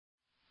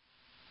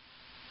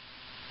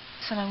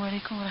السلام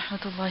عليكم ورحمة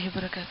الله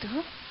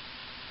وبركاته.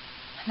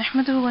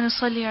 نحمده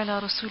ونصلي على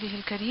رسوله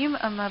الكريم.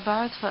 أما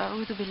بعد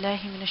فأعوذ بالله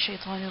من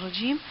الشيطان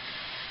الرجيم.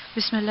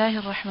 بسم الله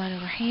الرحمن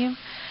الرحيم.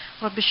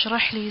 رب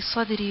اشرح لي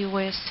صدري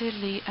ويسر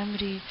لي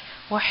أمري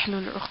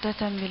واحلل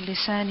عقدة من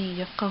لساني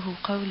يفقه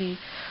قولي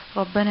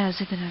ربنا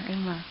زدنا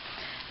علما.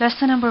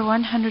 Lesson number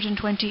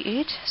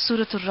 128,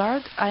 Surah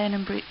Al-Ra'd, ayah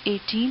number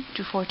 18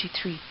 to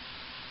 43.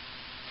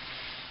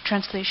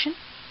 Translation: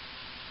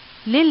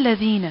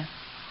 لِلَّذِينَ,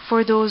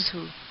 for those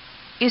who,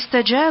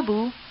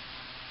 istajabu,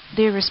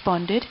 they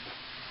responded,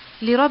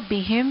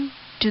 لِرَبِّهِمْ,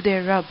 to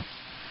their Rabb,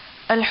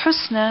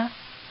 al-husna,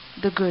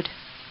 the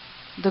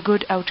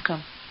good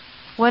outcome.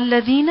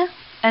 وَالَّذِينَ,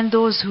 and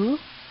those who,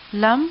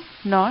 lam,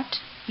 not,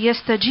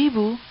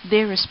 yastajibu,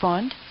 they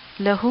respond,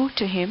 lahu,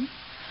 to him,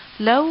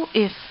 law,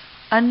 if,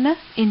 anna,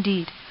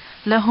 indeed,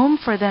 lahum,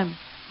 for them,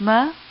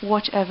 ma,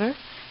 whatever,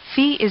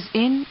 fi is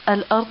in,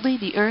 al-ardi,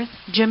 the earth,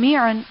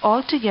 jami'an,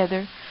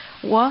 altogether,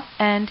 wa,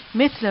 and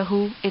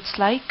mithlahu, its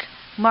like,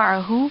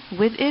 ma'ahu,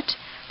 with it,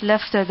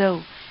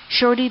 laftadaw,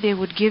 surely they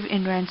would give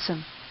in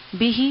ransom,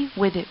 bihi,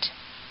 with it.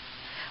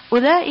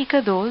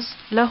 Ulaika, those,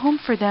 lahum,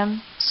 for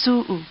them,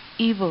 su'u,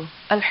 evil,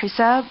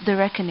 al-hisab, the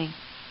reckoning.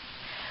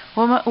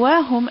 Wa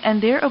ma'wahum,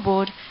 and their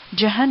abode,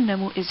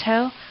 jahannamu, is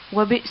hell,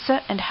 wa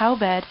bi'sa, and how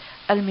bad,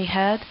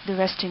 al-mihad, the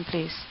resting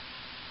place.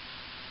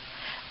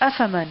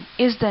 Afaman,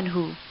 is then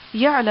who,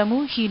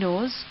 ya'lamu, he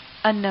knows,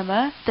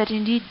 annama, that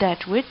indeed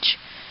that which,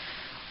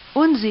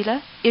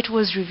 unzila, it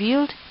was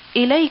revealed,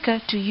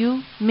 ilayka, to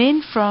you,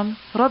 min, from,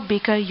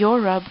 rabbika,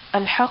 your Rabb,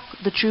 al-haq,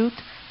 the truth,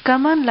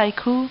 kaman, like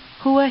who,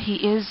 huwa, he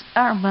is,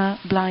 a'ma,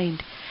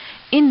 blind.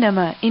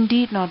 Innama,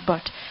 indeed not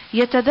but,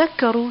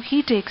 yatadakkaru,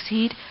 he takes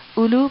heed,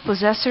 ulu,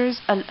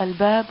 possessors,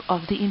 al-albab,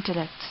 of the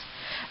intellects.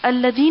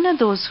 Alladina,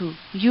 those who,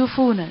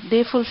 yufuna,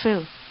 they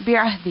fulfill,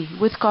 bi'ahdi,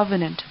 with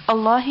covenant,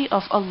 Allahi,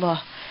 of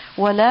Allah,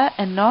 wala,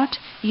 and not,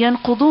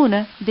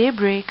 yanquduna, they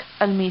break,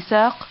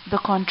 al-mithaq, the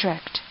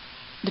contract,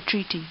 the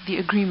treaty, the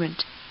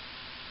agreement.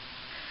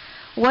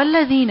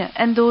 Walladina,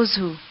 and those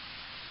who,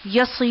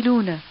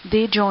 yasiluna,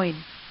 they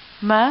join,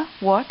 ma,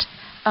 what,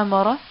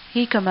 amara,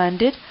 he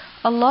commanded,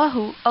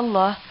 Allahu,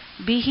 Allah,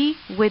 bihi,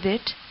 with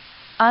it,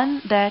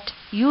 an, that,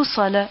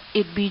 yusala,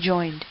 it be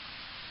joined.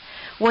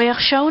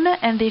 وَيَخْشَوْنَ,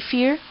 and they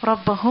fear,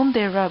 رَبَّهُمْ,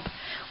 their Rabb.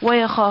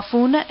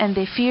 وَيَخَافُونَ, and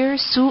they fear,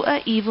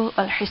 سُوءَ, evil,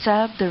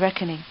 al-hisab, the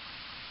reckoning.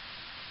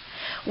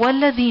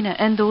 وَالَّذِينَ,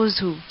 and those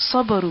who,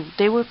 صَبَرُوا,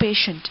 they were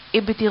patient,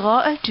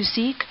 إِبْتِغَاءَ, to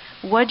seek,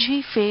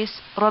 وَجْهِ,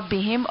 face,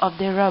 رَبِّهِمْ, of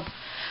their Rabb.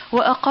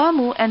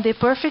 وَأَقَامُوا, and they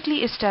perfectly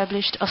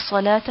established,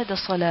 الصَّلَاةَ, the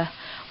salah.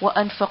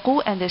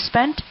 وَأَنفَقُوا, and they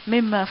spent,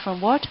 مِمَّا, from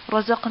what,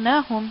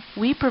 رَزَقْنَاهُمْ,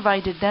 we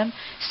provided them,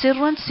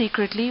 سِرًّا,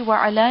 secretly,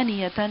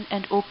 وَعَلَانِيَةً,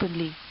 and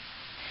openly.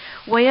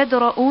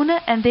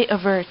 وَيَدْرَؤُونَ, and they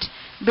avert,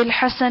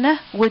 بِالْحَسَنَةِ,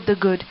 with the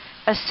good,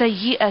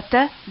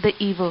 السَّيِّئَةَ, the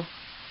evil.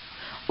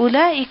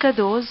 أُولَئِكَ,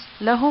 those,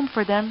 لَهُمْ,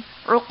 for them,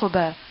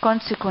 عُقْبَى,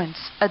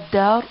 consequence,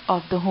 الدَّار,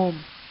 of the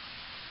home.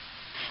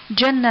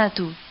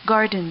 جَنَّاتُ,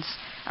 gardens,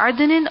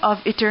 عَدْنٍ,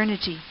 of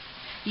eternity.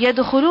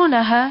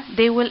 يَدْخُلُونَهَا,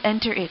 they will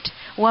enter it.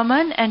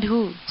 وَمَنْ, and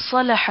who,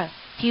 صَلَحَ,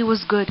 he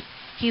was good,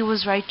 he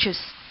was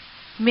righteous.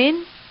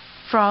 Min,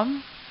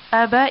 from,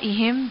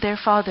 آبائهم, their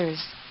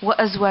fathers.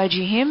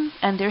 وَأَزْوَاجِهِمْ,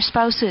 and their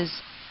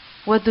spouses.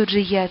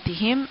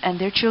 وَذُرِّيَّاتِهِمْ, and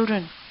their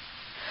children.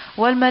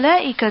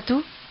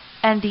 وَالْمَلَائِكَةُ,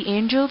 and the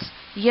angels,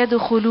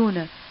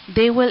 يَدْخُلُونَ,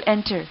 they will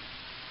enter.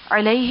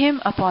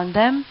 عَلَيْهِمْ, upon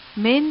them,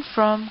 min,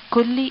 from,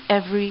 kulli,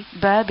 every,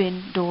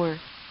 babin, door.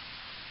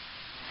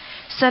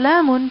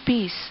 Salamun,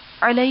 peace,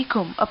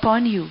 alaykum,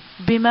 upon you,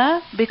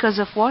 bima, because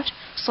of what,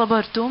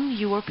 sabartum,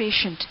 you were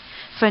patient.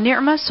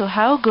 فَنِعْمَ, so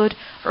how good,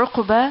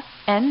 uqba,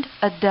 and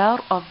ad-dar,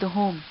 of the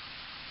home.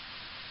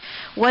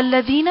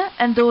 وَالَّذِينَ,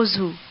 and those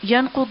who,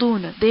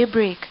 يَنْقُضُونَ, they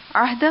break,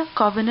 ahda,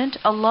 covenant,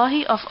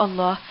 Allahi, of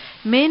Allah,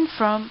 min,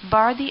 from,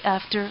 ba'di,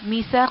 after,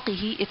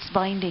 mithaqihi, its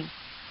binding.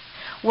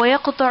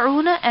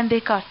 وَيَقْطَعُونَ, and they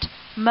cut,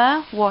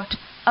 ma, what,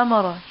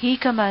 amara, he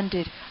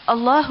commanded,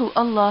 Allahu,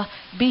 Allah,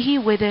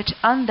 bihi, with it,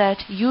 and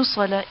that,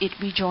 yusala, it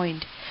be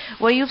joined.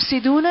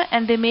 وَيُفْسِدُونَ,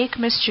 and they make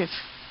mischief,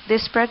 they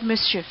spread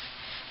mischief,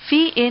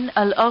 fi, in,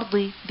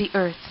 al-ardi, the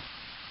earth.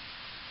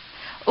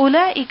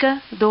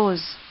 أُولَئِكَ,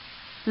 those,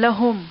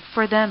 lahum,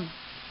 for them,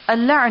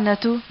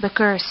 al-la'natu, the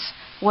curse,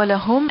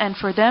 walahum, and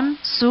for them,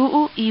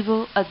 su'u,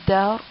 evil,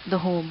 ad-dar, the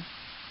home.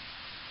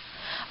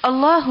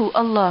 Allahu,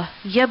 Allah,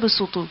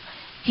 yabsutu,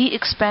 he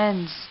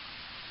expands,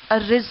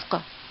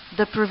 ar-rizqa,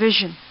 the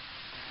provision,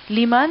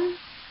 liman,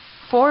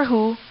 for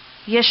who,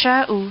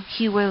 yasha'u,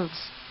 he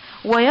wills,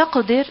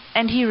 وَيَقْدِرْ,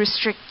 and he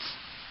restricts,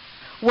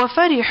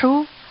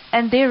 وَفَرِحُوا,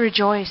 and they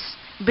rejoice,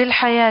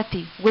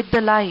 بِالْحَيَاةِ, with the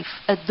life,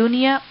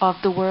 ad-dunya, of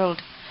the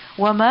world.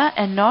 وَمَا,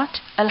 and not,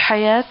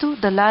 al-hayatu,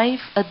 the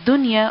life,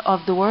 ad-dunya,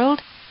 of the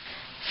world,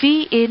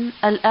 fi, in,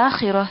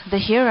 al-akhirah, the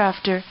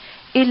hereafter,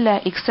 illa,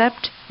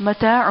 except,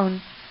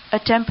 mata'un, a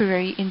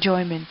temporary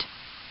enjoyment.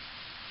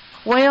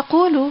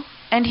 وَيَقُولُ,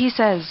 and he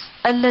says,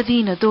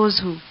 الَّذِينَ, those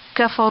who,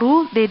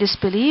 kafaru, they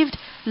disbelieved,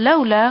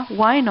 lawla,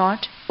 why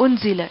not,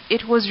 unzila,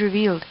 it was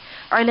revealed,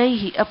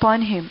 alayhi,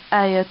 upon him,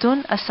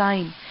 ayatun, a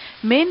sign,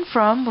 min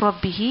from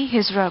Rabbihi,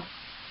 his Rabb.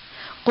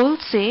 Qul,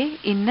 say,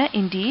 inna,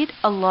 indeed,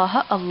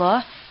 Allah,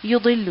 Allah,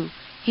 yudillu,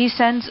 he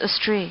sends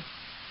astray,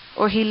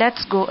 or he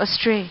lets go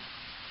astray.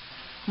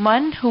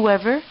 Man,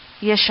 whoever,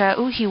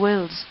 yasha'u, he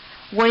wills,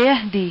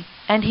 wayahdi,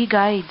 and he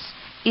guides,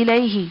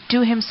 ilayhi,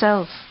 to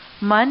himself,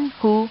 man,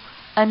 who,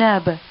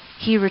 anaba,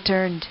 he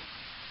returned,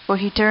 or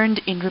he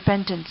turned in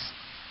repentance.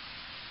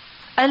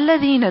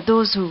 Alladhina,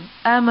 those who,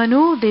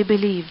 amanu, they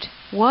believed,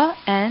 wa,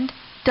 and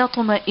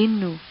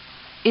tatma'innu,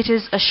 it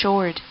is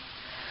assured,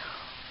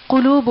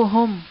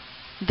 qulubuhum,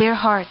 their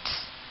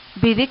hearts,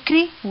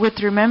 bidhikri,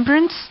 with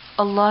remembrance,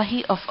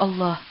 Allahi, of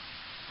Allah.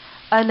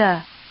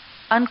 Allah,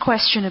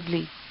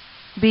 unquestionably,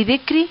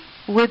 bidhikri,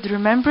 with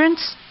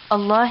remembrance,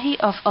 Allahi,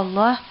 of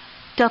Allah,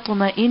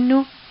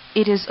 tatma'innu,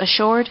 it is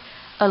assured,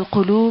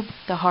 al-qulub,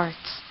 the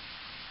hearts.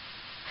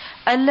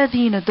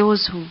 Alladhina,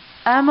 those who,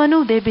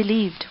 amanu, they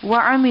believed,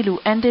 wa'amilu,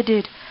 and they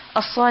did,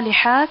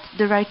 as-salihat,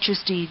 the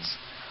righteous deeds,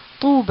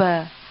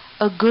 tuba,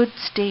 a good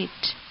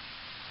state,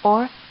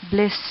 or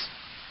bliss,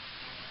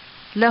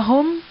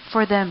 lahum,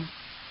 for them,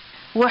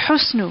 wa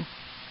husnu,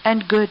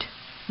 and good,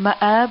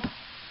 ma'ab,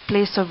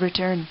 place of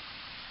return.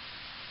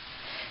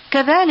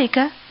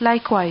 Kadhalika,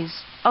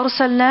 likewise,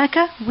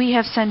 arsalnaka, we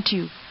have sent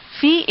you,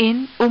 fi,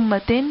 in,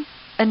 ummatin,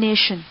 a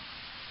nation,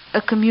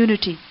 a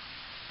community.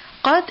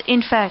 Qad,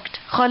 in fact,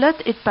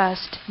 khalat, it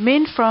passed,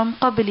 min, from,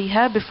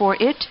 qabliha, before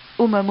it,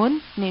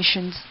 umamun,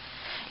 nations.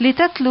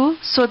 Litatlu,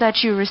 so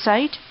that you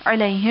recite,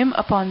 alayhim,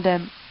 upon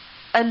them,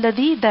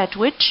 alladhi, that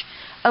which,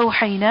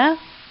 awhayna,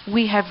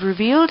 we have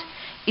revealed,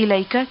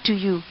 ilayka, to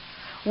you.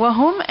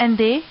 Wahum, and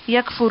they,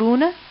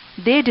 yakfuruna,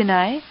 they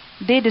deny,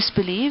 they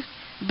disbelieve,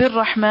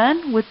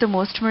 bir-Rahman, with the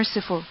most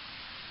merciful.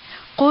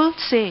 Qul,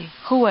 say,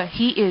 huwa,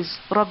 he is,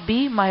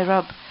 Rabbi, my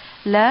Rabb,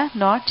 la,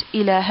 not,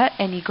 ilaha,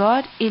 any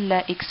God,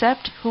 illa,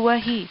 except, huwa,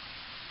 he.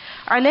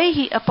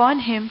 Alayhi, upon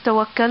him,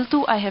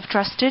 tawakkaltu, I have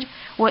trusted,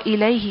 wa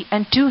ilayhi,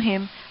 and to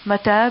him,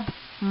 matab,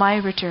 my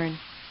return.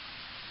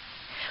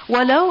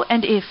 Walau,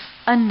 and if,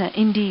 anna,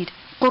 indeed,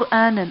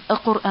 Qur'anan, a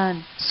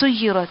Qur'an,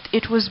 suyirat,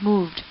 it was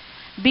moved,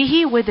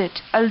 bihi, with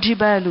it,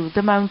 al-jibalu,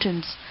 the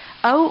mountains,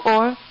 aw,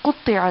 or,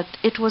 qutti'at,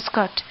 it was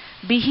cut,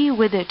 bihi,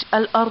 with it,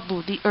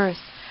 al-ardu, the earth,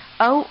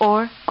 aw,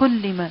 or,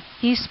 kullima,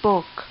 he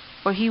spoke,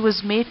 or he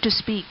was made to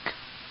speak,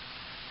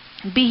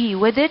 bihi,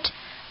 with it,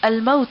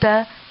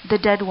 al-mauta, the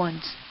dead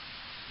ones.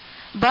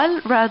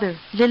 Bal, rather,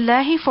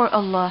 lillahi, for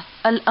Allah,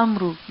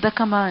 al-amru, the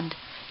command,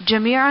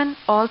 jami'an,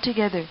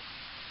 altogether.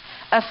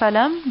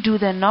 Afalam, do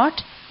they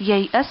not,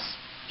 yay'as,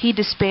 he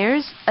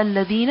despairs,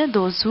 alladhina,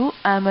 those who,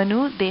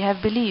 amanu, they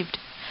have believed.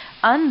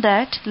 And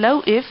that,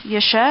 law, if,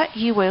 yasha,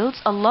 he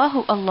wills,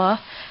 Allahu, Allah,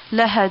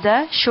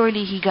 lahada,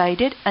 surely he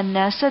guided,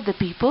 an-nasa, the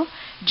people,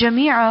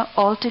 jami'a,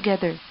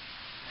 altogether.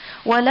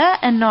 Wala,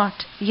 and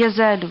not,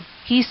 yazalu,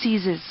 he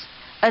ceases,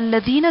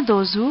 alladhina,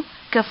 those who,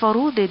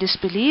 kafaru, they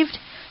disbelieved,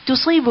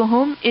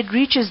 tusibuhum, it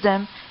reaches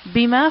them,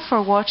 bima,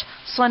 for what,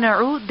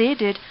 sana'u, they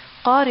did,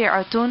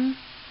 qari'atun,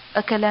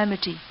 a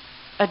calamity,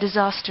 a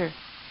disaster.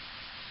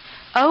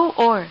 Aw,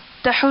 or,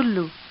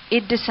 tahullu,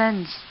 it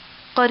descends,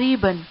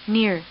 qariban,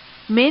 near,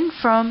 min,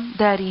 from,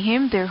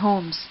 darihim, their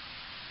homes.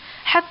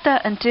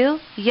 Hatta, until,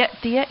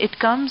 ya'tiya, it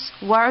comes,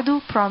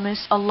 wa'du,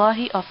 promise,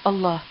 Allahi, of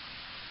Allah.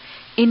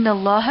 Inna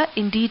Allaha,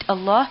 indeed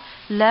Allah,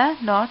 la,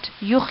 not,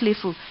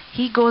 yukhlifu,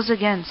 he goes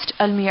against,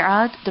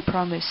 al-mi'ad, the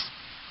promise.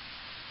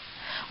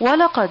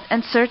 Walaqad,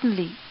 and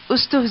certainly,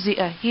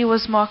 ustuhzi'a, he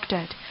was mocked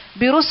at,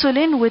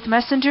 birusulin, with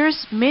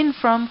messengers, min,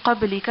 from,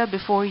 qablika,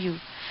 before you.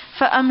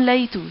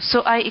 فَأَمْلَيْتُ,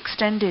 so I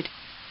extended,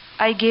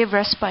 I gave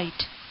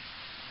respite.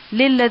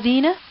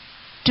 لِلَّذِينَ,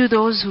 to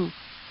those who,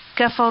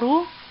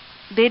 kafaru,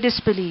 they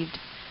disbelieved.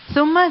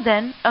 ثُمَّ,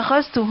 then,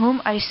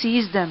 أَخَذْتُهُمْ, I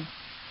seized them.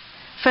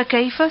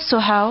 فَكَيْفَ, so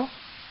how,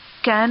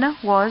 kana,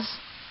 was,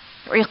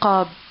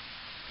 iqab,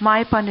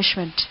 my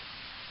punishment,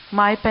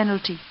 my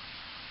penalty.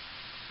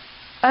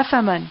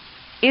 أَفَمَنْ,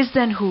 is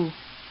then who,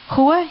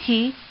 huwa,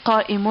 he,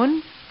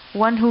 qa'imun,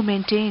 one who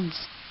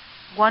maintains,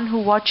 one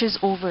who watches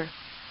over,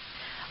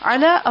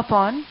 ala,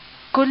 upon,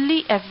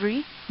 kulli,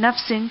 every,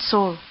 nafsin,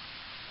 soul,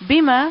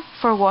 bima,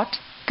 for what,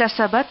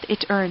 kasabat,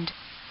 it earned,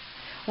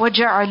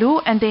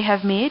 waja'alu, and they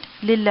have made,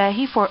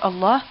 lillahi, for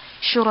Allah,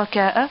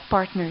 shuraka'a,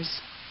 partners.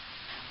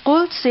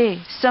 Qul,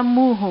 say,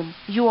 sammuhum,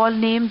 you all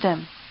name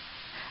them,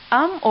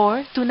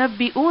 or,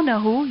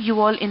 tunabbi'unahu, you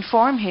all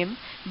inform him,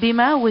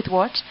 bima, with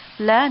what,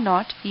 la,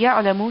 not,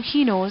 ya'lamu,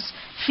 he knows,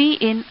 fi,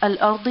 in,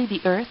 al-ardi,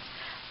 the earth,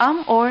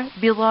 or,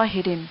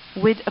 bizahirin,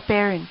 with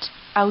apparent,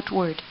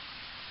 outward.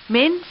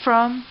 Min,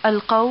 from,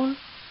 al-qawl,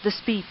 the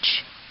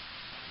speech.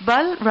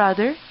 Bal,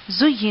 rather,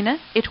 zuyyina,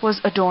 it was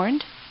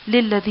adorned,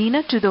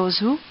 lilladhina, to those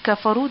who,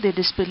 kafaru, they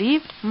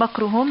disbelieved,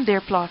 makruhum,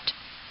 their plot.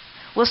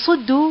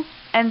 Wasuddu,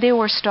 and they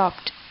were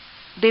stopped,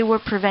 they were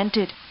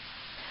prevented.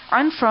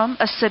 An, from,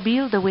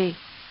 as-sabil, the way.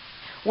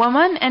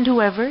 Waman, and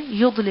whoever,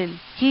 yudlil,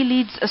 he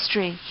leads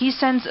astray, he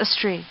sends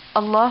astray.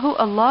 Allahu,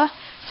 Allah,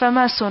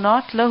 fama, so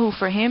not, lahu,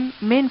 for him,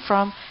 min,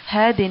 from,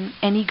 hadin,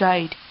 any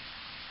guide.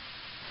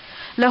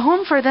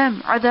 Lahum for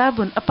them,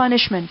 adabun, a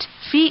punishment,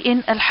 fi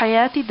in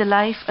al-hayati, the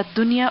life,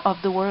 ad-dunya of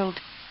the world.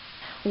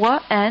 Wa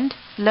and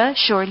la,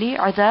 surely,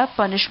 adab,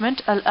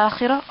 punishment,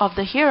 al-akhirah, of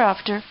the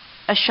hereafter,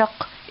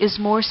 ashaq, is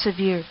more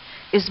severe,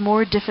 is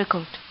more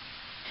difficult.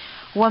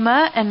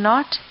 Wama and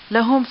not,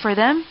 lahum for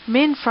them,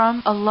 min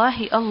from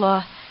Allahi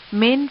Allah,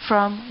 min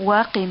from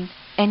waqin,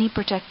 any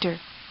protector.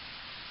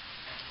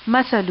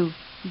 Mathalu,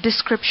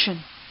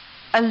 description.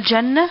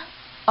 Al-Jannah,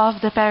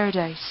 of the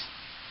paradise.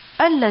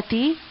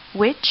 Allati,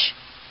 which,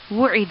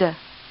 wu'ida,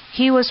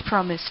 he was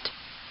promised.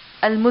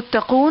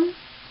 Al-Muttaqun,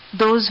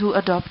 those who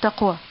adopt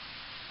taqwa.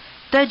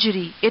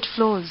 Tajri, it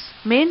flows.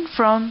 Min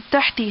from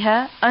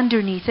tahtiha,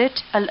 underneath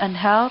it,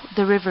 al-anhar,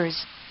 the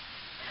rivers.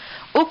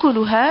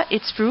 Ukuluha,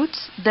 its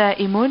fruits,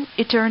 da'imun,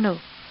 eternal.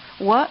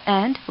 Wa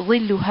and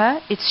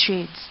dhilluha, its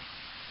shades.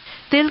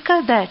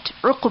 Tilka, that,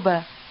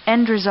 uqba,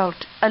 end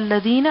result.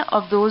 Alladina,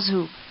 of those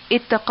who,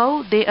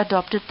 ittaqaw, they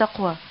adopted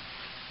taqwa.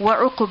 Wa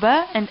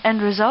uqba, and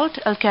end result,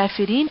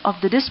 al-kafirin, of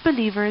the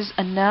disbelievers,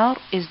 an-nar,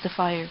 is the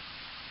fire.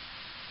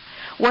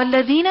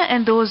 وَالَّذِينَ,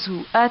 and those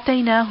who,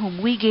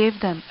 آتَيْنَاهُمْ, we gave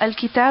them,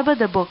 al-kitaba,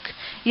 the book,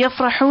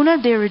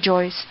 يَفْرَحُونَ, they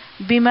rejoice,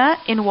 bima,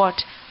 in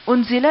what,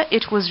 unzila,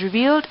 it was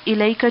revealed,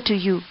 ilayka, to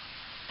you.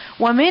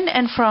 وَمِن,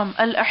 and from,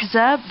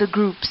 al-ahzab, the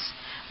groups,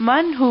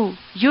 man who,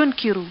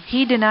 yunkiru,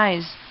 he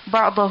denies,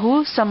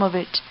 ba'dahu, some of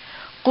it.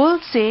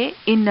 Qul, say,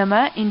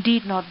 innama,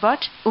 indeed not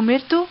but,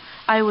 umirtu,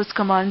 I was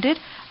commanded,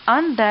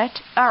 an that,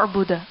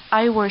 a'buda,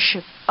 I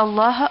worship,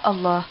 Allah,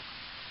 Allah,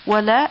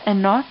 wala,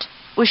 and not,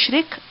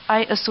 ushrik,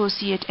 I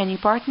associate any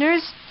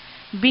partners,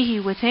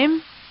 bihi, with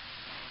him,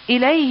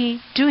 ilayhi,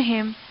 to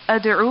him,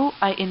 ad'u,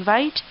 I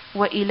invite,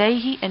 wa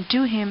ilayhi, and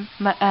to him,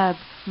 ma'ab,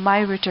 my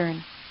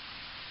return.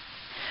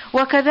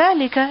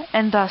 وَكَذَلِكَ,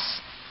 and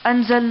thus,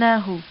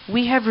 أَنزَلْنَاهُ,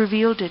 we have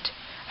revealed it,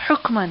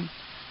 حُكْمًا,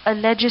 a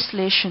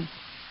legislation,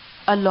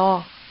 a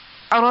law,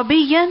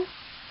 عَرَبِيًّا,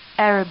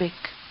 Arabic.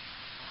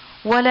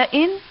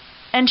 وَلَئِن,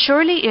 and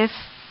surely if,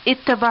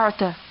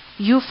 اتَّبَعْتَ,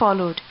 you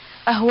followed,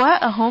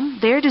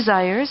 أَهْوَاءَهُمْ, their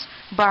desires,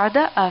 بَعْدَ,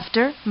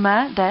 after,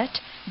 مَا, that,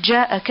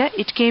 جَاءَكَ,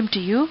 it came to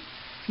you,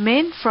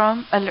 min,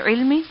 from,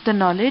 al-ilmi, the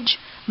knowledge,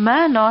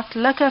 ma, not,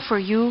 laka, for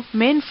you,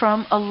 min,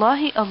 from,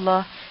 Allahi,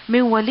 Allah,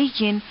 min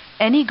waliyin,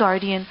 any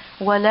guardian,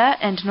 wala,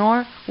 and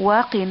nor,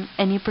 waqin,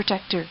 any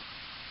protector.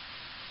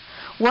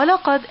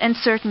 وَلَقَدْ, and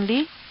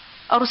certainly,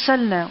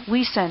 أَرْسَلْنَا,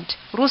 we sent,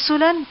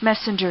 rusulan,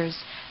 messengers,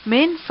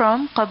 min,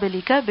 from,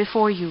 qablika,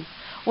 before you,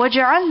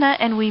 وَجَعَلْنَا,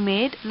 and we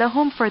made,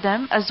 lahum, for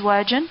them,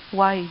 azwajan,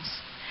 wives,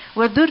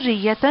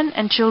 وَذُرِّيَّةً,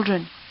 and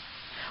children.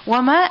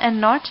 وَمَا,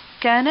 and not,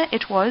 kana,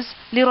 it was,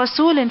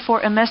 لِرَسُولٍ, for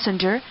a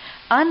messenger,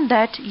 an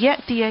that,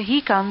 يَأْتِيَ,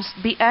 he comes,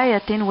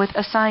 بِآيَةٍ, with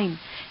a sign,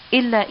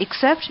 illa,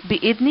 except,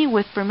 bi'idni,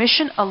 with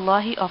permission,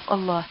 Allahi, of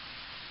Allah.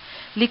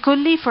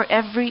 Likulli, for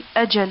every,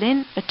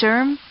 ajalin, a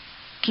term,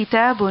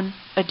 kitabun,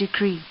 a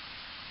decree.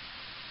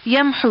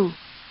 Yamhu,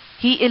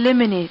 he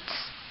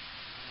eliminates,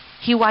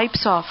 he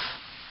wipes off.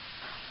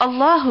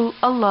 Allahu,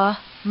 Allah,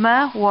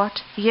 ma,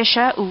 what,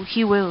 yasha'u,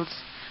 he wills.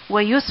 Wa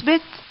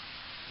yuthbit,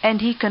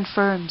 and he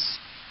confirms,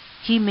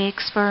 he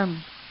makes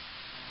firm.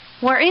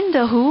 Wa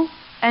indahu,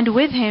 and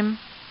with him,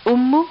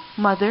 ummu,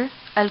 mother,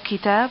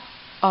 al-kitab,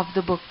 of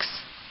the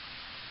books.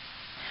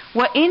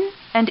 Wa in,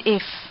 and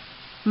if,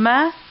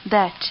 ma,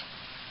 that,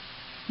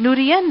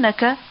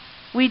 nuriyannaka,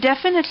 we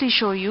definitely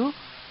show you,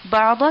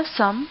 ba'da,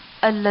 some,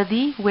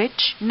 alladhi,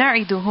 which,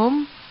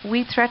 na'iduhum,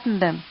 we threaten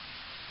them,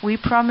 we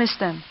promise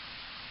them.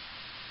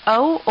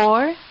 Aw,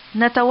 or,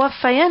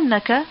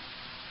 natawaffayannaka,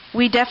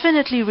 we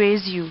definitely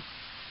raise you,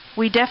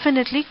 we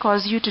definitely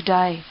cause you to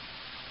die.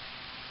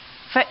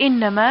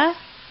 فَإِنَّمَا,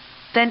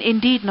 then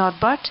indeed not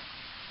but,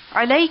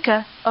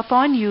 alayka,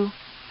 upon you,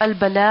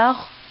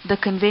 al-balagh, the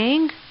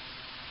conveying,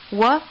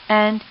 wa,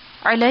 and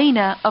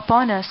alayna,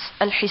 upon us,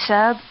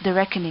 al-hisab, the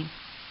reckoning.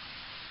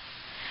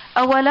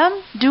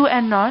 Awalam, do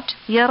and not,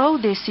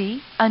 yaraw, they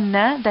see,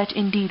 anna, that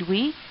indeed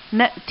we,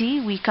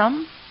 na'ti, we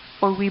come,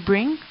 or we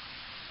bring,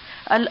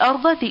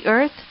 al-arda, the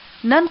earth,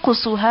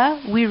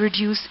 nanqusuha, we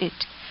reduce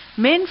it,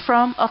 min,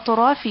 from,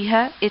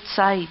 atrafiha, its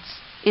sides,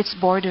 its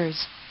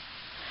borders.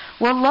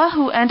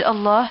 Wallahu, and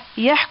Allah,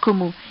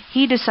 yahkumu,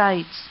 he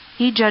decides,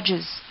 he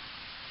judges.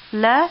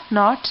 La,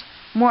 not,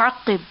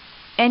 mu'aqqib,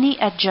 any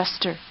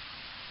adjuster.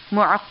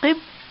 Mu'aqqib,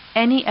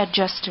 any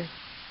adjuster.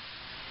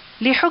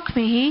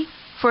 Lihukmihi,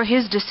 for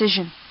his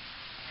decision.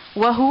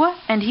 Wahuwa,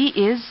 and he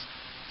is,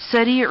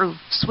 sari'u,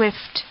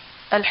 swift,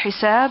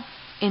 al-hisab,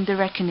 in the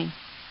reckoning.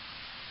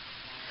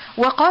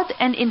 Waqad,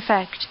 and in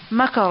fact,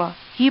 makara,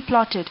 he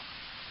plotted,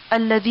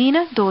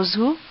 alladhina, those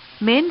who,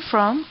 min,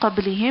 from,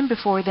 qablihim,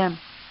 before them.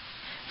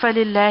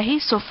 Falillahi,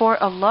 so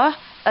for Allah,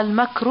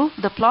 al-makru,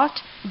 the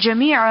plot,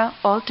 jami'a,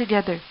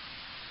 altogether.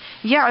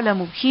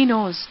 Ya'lamu, he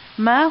knows,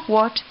 ma,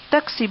 what,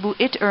 taksibu,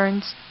 it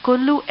earns,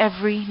 kullu,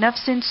 every,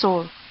 nafsin,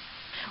 soul.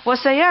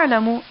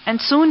 وَسَيَعْلَمُ,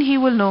 and soon he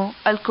will know,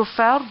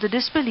 al-kuffar, the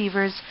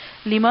disbelievers,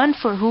 liman,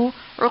 for who,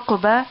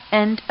 uqba,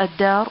 and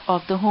ad-dar,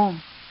 of the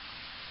home.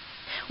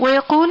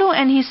 وَيَقُولُ,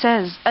 and he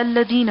says,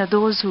 الَّذِينَ,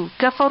 those who,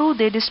 kafaru,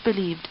 they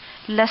disbelieved,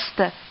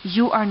 lasta,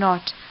 you are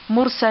not,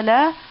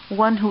 Mursala,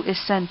 one who is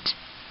sent,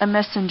 a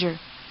messenger.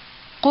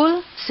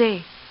 Qul,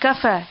 say,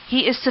 Kafa,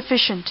 he is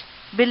sufficient.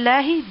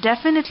 Billahi,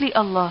 definitely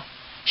Allah.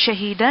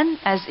 Shahidan,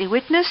 as a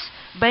witness,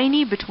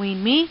 Baini,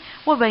 between me,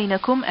 wa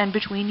bainakum, and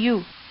between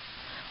you.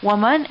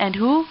 Waman, and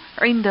who,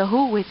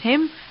 Indahu, with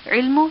him,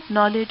 Ilmu,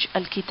 knowledge,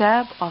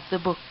 Al-Kitab, of the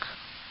book.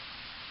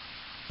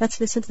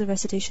 Let's listen to the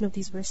recitation of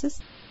these verses.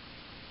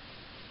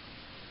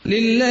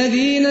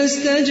 للذين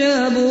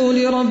استجابوا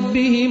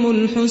لربهم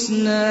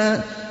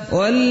الحسنى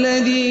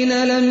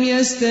والذين لم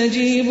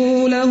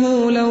يستجيبوا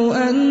له لو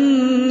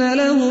أن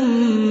لهم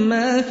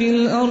ما في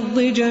الأرض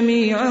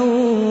جميعا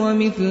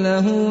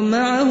ومثله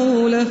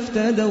معه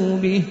لافتدوا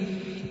به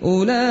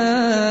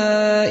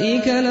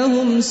أولئك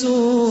لهم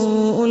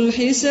سوء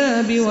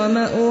الحساب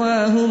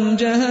ومأواهم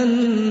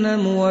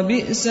جهنم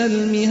وبئس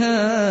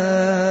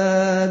المهاد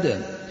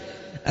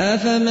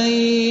أفمن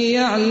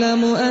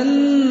يعلم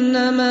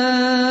أنما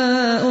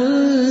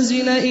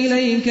أنزل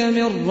إليك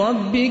من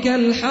ربك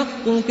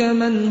الحق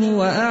كمن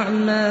هو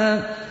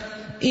أعمى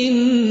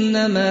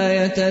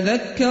إنما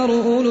يتذكر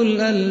أولو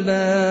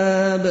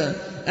الألباب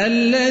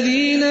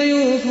الذين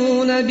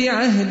يوفون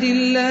بعهد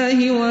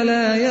الله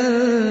ولا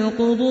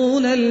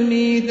ينقضون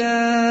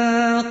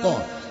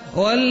الميثاق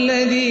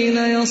والذين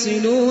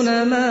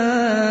يصلون ما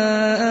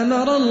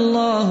أمر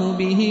الله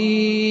به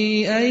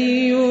أن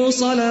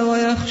يوصل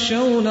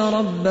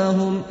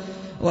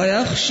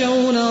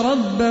ويخشون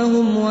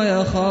ربهم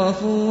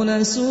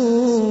ويخافون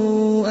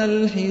سوء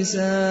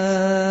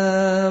الحساب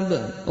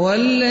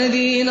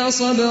والذين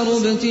صبروا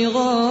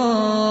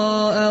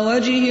ابتغاء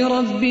وجه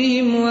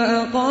ربهم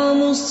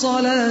وأقاموا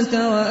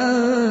الصلاة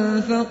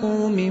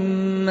وأنفقوا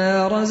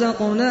مما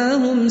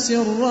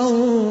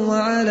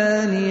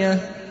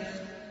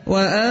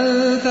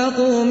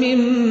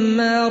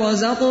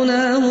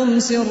رزقناهم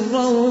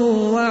سرا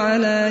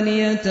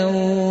وعلانية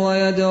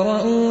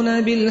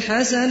ويدرؤون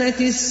بالحسنة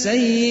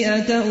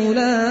السيئة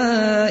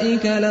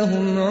أولئك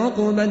لهم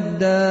عقبى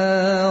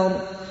الدار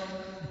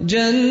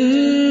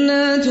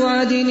جنات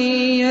عدن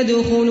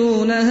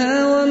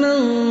يدخلونها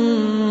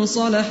ومن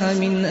صلح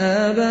من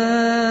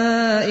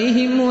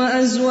آبائهم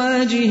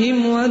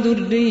وأزواجهم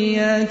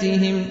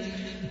وذرياتهم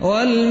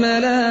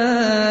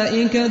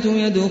والملائكة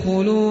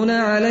يدخلون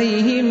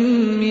عليهم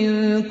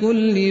من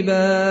كل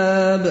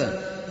باب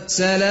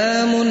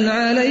سلام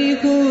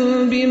عليكم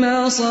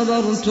بما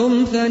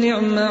صبرتم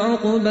فنعم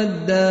عقبى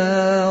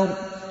الدار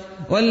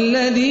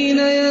والذين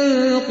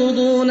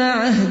ينقضون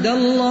عهد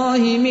الله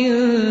من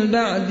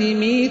بعد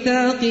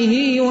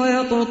ميثاقه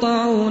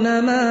ويقطعون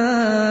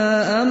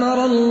ما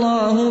أمر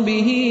الله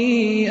به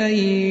أن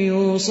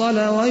يوصل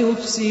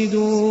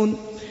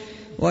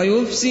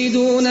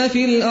ويفسدون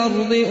في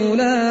الأرض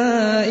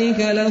أولئك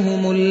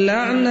لهم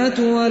اللعنة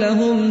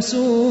ولهم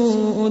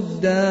سوء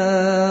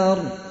الدار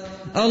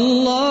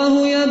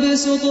الله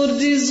يبسط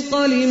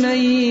الرزق لمن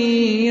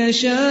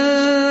يشاء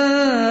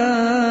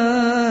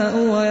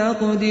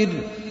ويقدر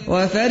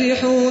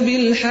وفرحوا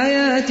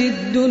بالحياة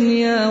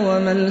الدنيا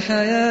وما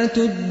الحياة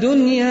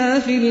الدنيا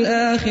في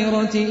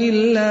الآخرة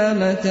إلا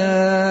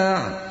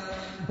متاع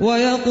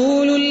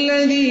ويقول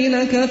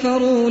الذين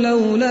كفروا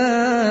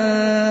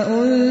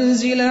لولا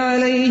أنزل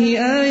عليه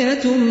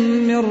آية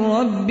من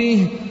ربه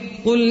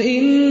قل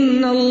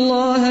إن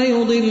الله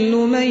يضل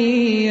من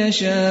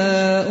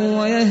يشاء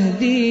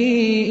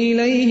ويهدي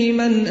إليه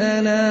من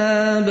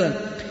أناب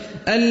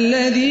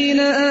الذين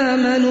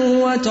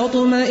آمنوا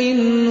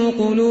وتطمئن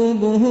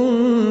قلوبهم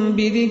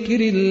بذكر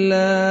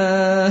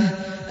الله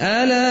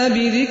ألا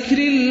بذكر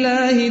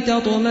الله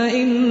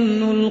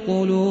تطمئن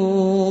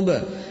القلوب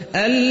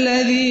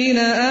الذين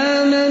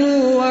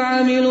آمنوا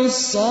وعملوا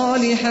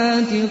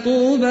الصالحات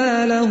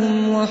طوبى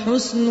لهم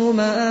وحسن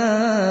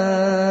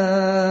مآب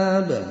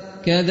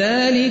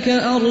كذلك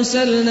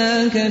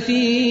أرسلناك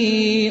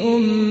في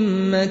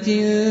أمة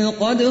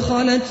قد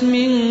خلت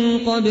من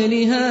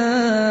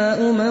قبلها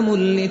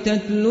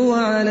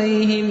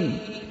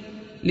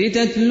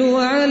لتتلو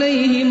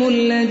عليهم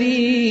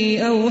الذي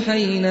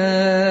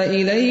أوحينا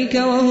إليك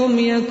وهم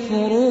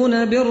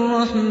يكفرون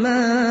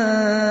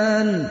بالرحمن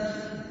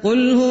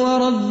قل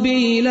هو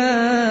ربي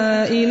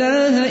لا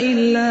إله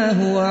إلا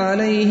هو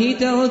عليه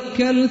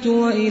توكلت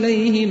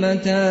وإليه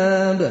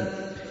متاب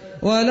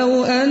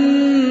ولو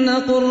أن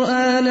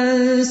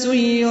قرآنا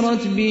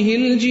سيرت به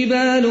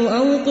الجبال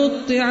أو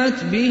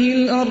قطعت به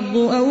الأرض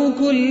أو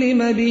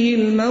كلم به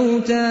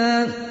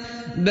الموتى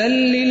بل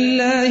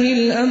لله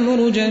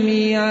الأمر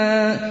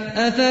جميعا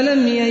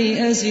أفلم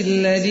ييأس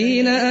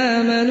الذين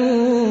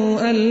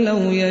آمنوا أن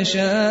لو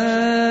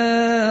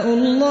يشاء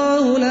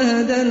الله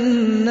لهدى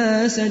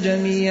الناس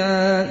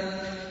جميعا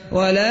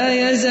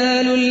ولا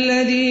يزال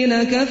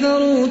الذين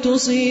كفروا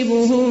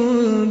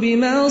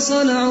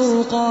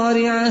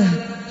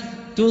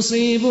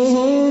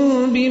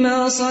تصيبهم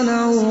بما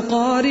صنعوا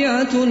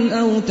قارعة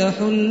أو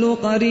تحل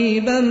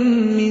قريبا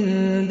من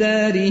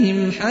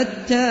دارهم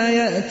حتى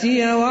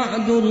يأتي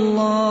وعد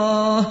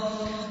الله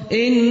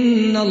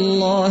إن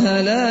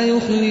الله لا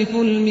يخلف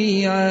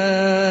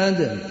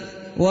الميعاد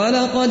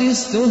ولقد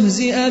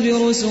استهزئ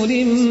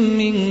برسل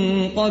من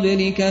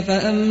قبلك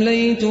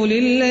فأمليت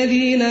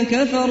للذين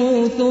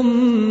كفروا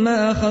ثم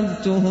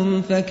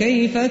أخذتهم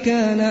فكيف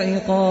كان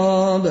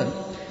عقاب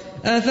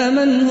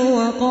أفمن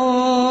هو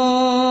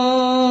قائم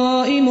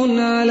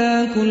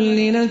على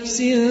كل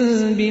نفس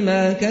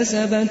بما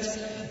كسبت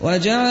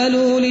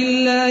وجعلوا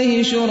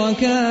لله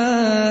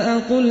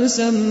شركاء قل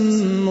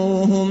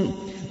سموهم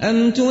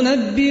أم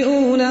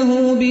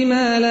تنبئونه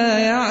بما لا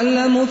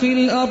يعلم في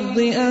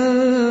الأرض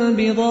أم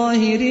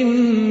بظاهر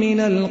من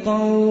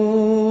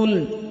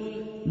القول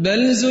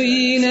بل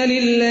زين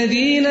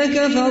للذين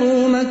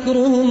كفروا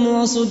مكرهم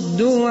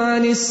وصدوا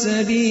عن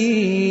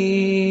السبيل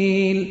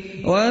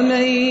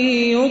ومن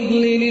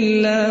يضلل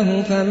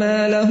الله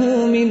فما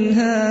له من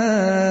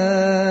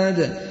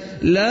هاد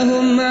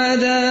لهم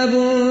عذاب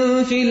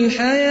في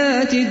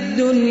الحياة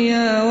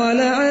الدنيا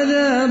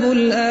ولعذاب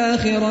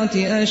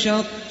الآخرة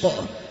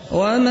أشق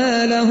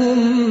وما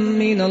لهم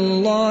من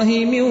الله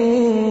من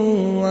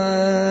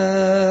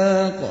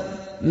واق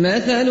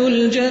مثل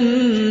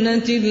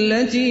الجنة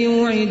التي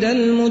وعد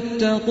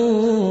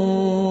المتقون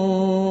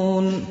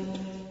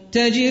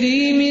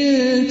تجري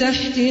من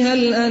تحتها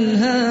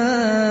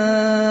الأنهار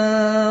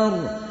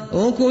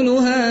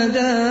أكلها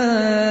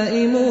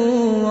دائم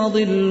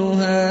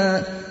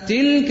وظلها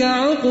تلك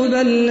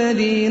عقبى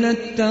الذين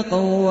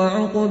اتقوا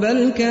وعقبى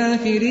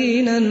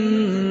الكافرين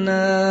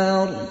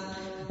النار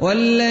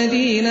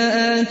والذين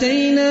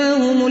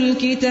آتيناهم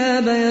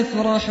الكتاب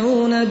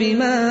يفرحون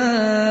بما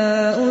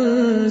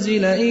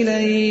أنزل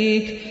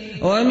إليك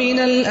ومن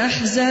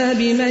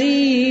الأحزاب من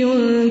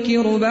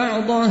ينكر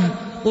بعضه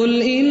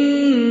قل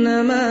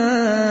إنما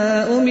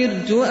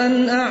أمرت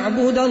أن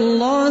أعبد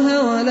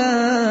الله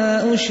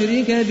ولا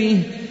أشرك به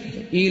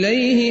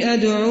إليه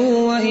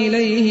أدعو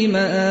وإليه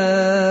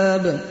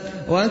مآب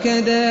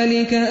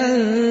وكذلك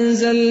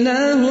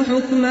أنزلناه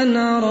حكما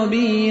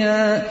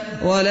عربيا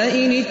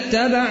ولئن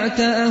اتبعت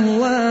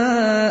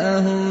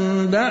أهواءهم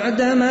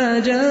بعدما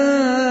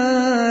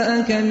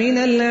جاءك من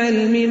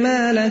العلم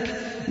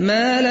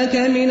ما لك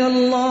من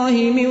الله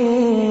من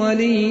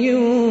ولي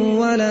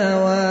ولا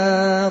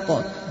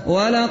واق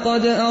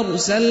ولقد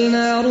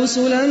أرسلنا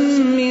رسلا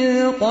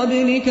من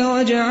قبلك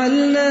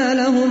وجعلنا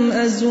لهم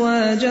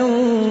أزواجا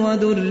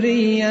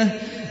وذرية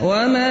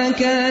وما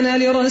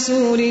كان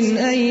لرسول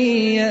أن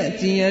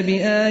يأتي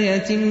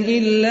بآية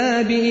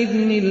إلا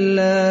بإذن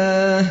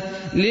الله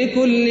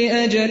لكل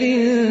أجل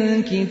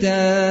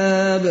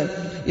كتاب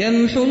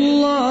يمحو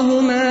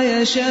الله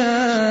ما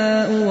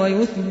يشاء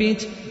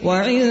ويثبت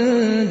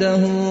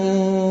وعنده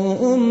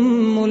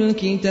أم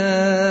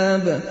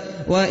الكتاب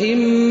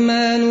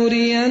وإما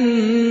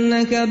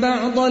نرينك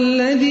بعض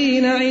الذي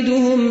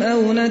نعدهم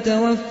أو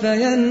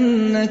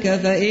نتوفينك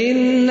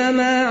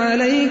فإنما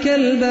عليك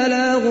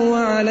البلاغ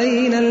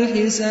وعلينا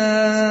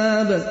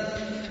الحساب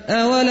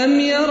أولم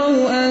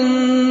يروا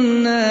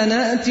أنا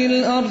نأتي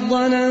الأرض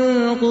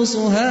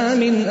ننقصها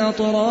من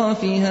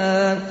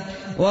أطرافها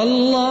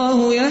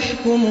والله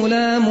يحكم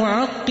لا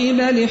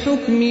معقب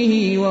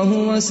لحكمه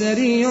وهو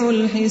سريع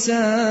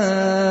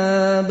الحساب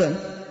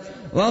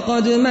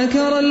وقد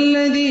مكر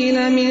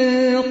الذين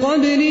من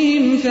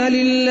قبلهم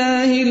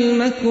فلله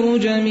المكر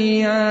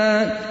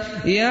جميعا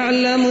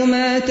يعلم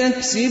ما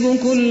تكسب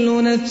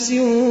كل نفس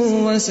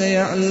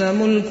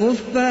وسيعلم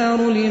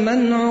الكفار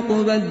لمن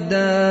عقبى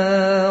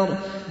الدار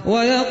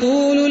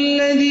ويقول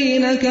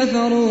الذين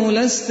كفروا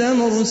لست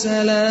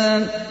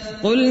مرسلا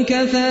قل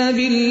كفى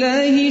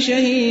بالله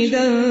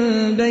شهيدا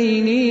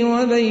بيني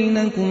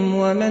وبينكم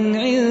ومن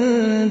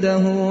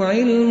عنده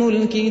علم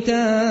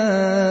الكتاب